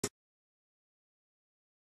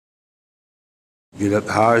Get up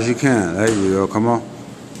high as you can. There you go. Come on.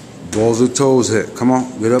 Balls or toes hit. Come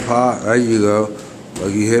on. Get up high. There you go.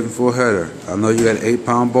 Like you're hitting for a header. I know you got an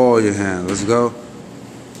 8-pound ball in your hand. Let's go.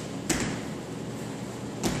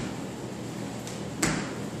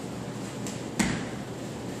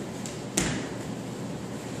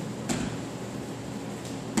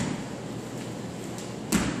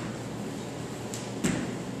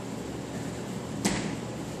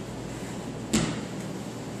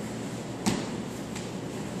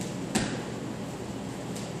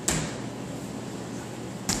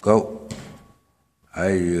 Go.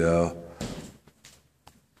 There you go.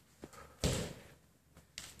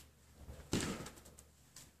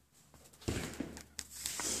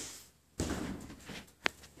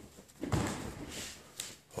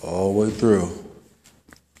 All the way through.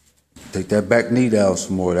 Take that back knee down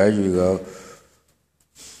some more. There you go.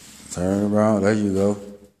 Turn around. There you go.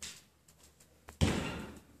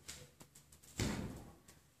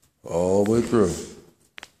 All the way through.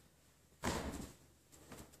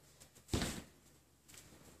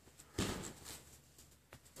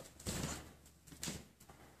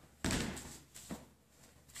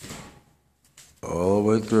 All the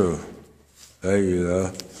way through. There you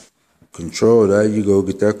go. Control. There you go.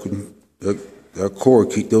 Get that core.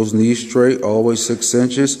 Keep those knees straight. Always 6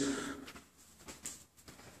 inches.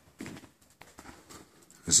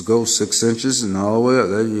 Let's go 6 inches and all the way up.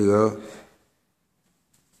 There you go.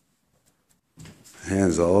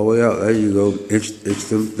 Hands all the way out. There you go. Inch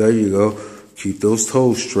them. There you go. Keep those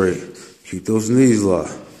toes straight. Keep those knees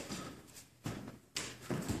locked.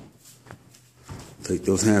 Take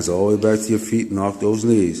those hands all the way back to your feet and off those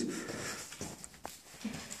knees.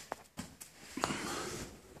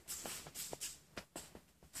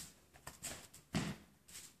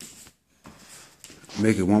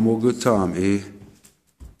 Make it one more good time, E.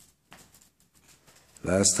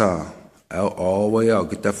 Last time. Out, all the way out.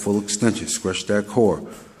 Get that full extension. Stretch that core.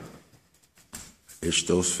 Itch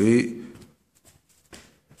those feet.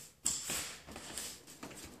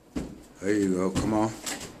 There you go. Come on.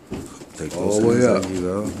 Take those all the way up. There you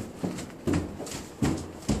go.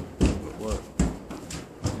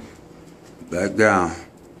 Back down.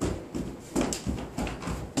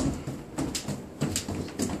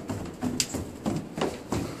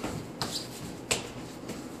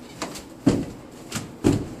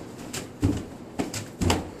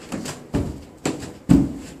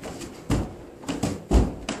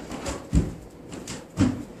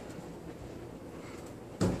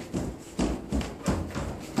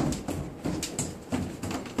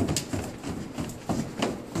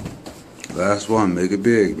 Last one, make it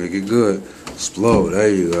big, make it good. Explode, there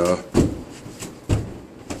you go.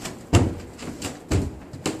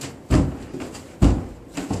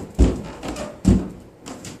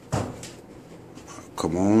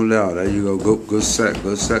 Come on down, there you go. Good set,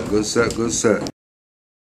 good set, good set, good set.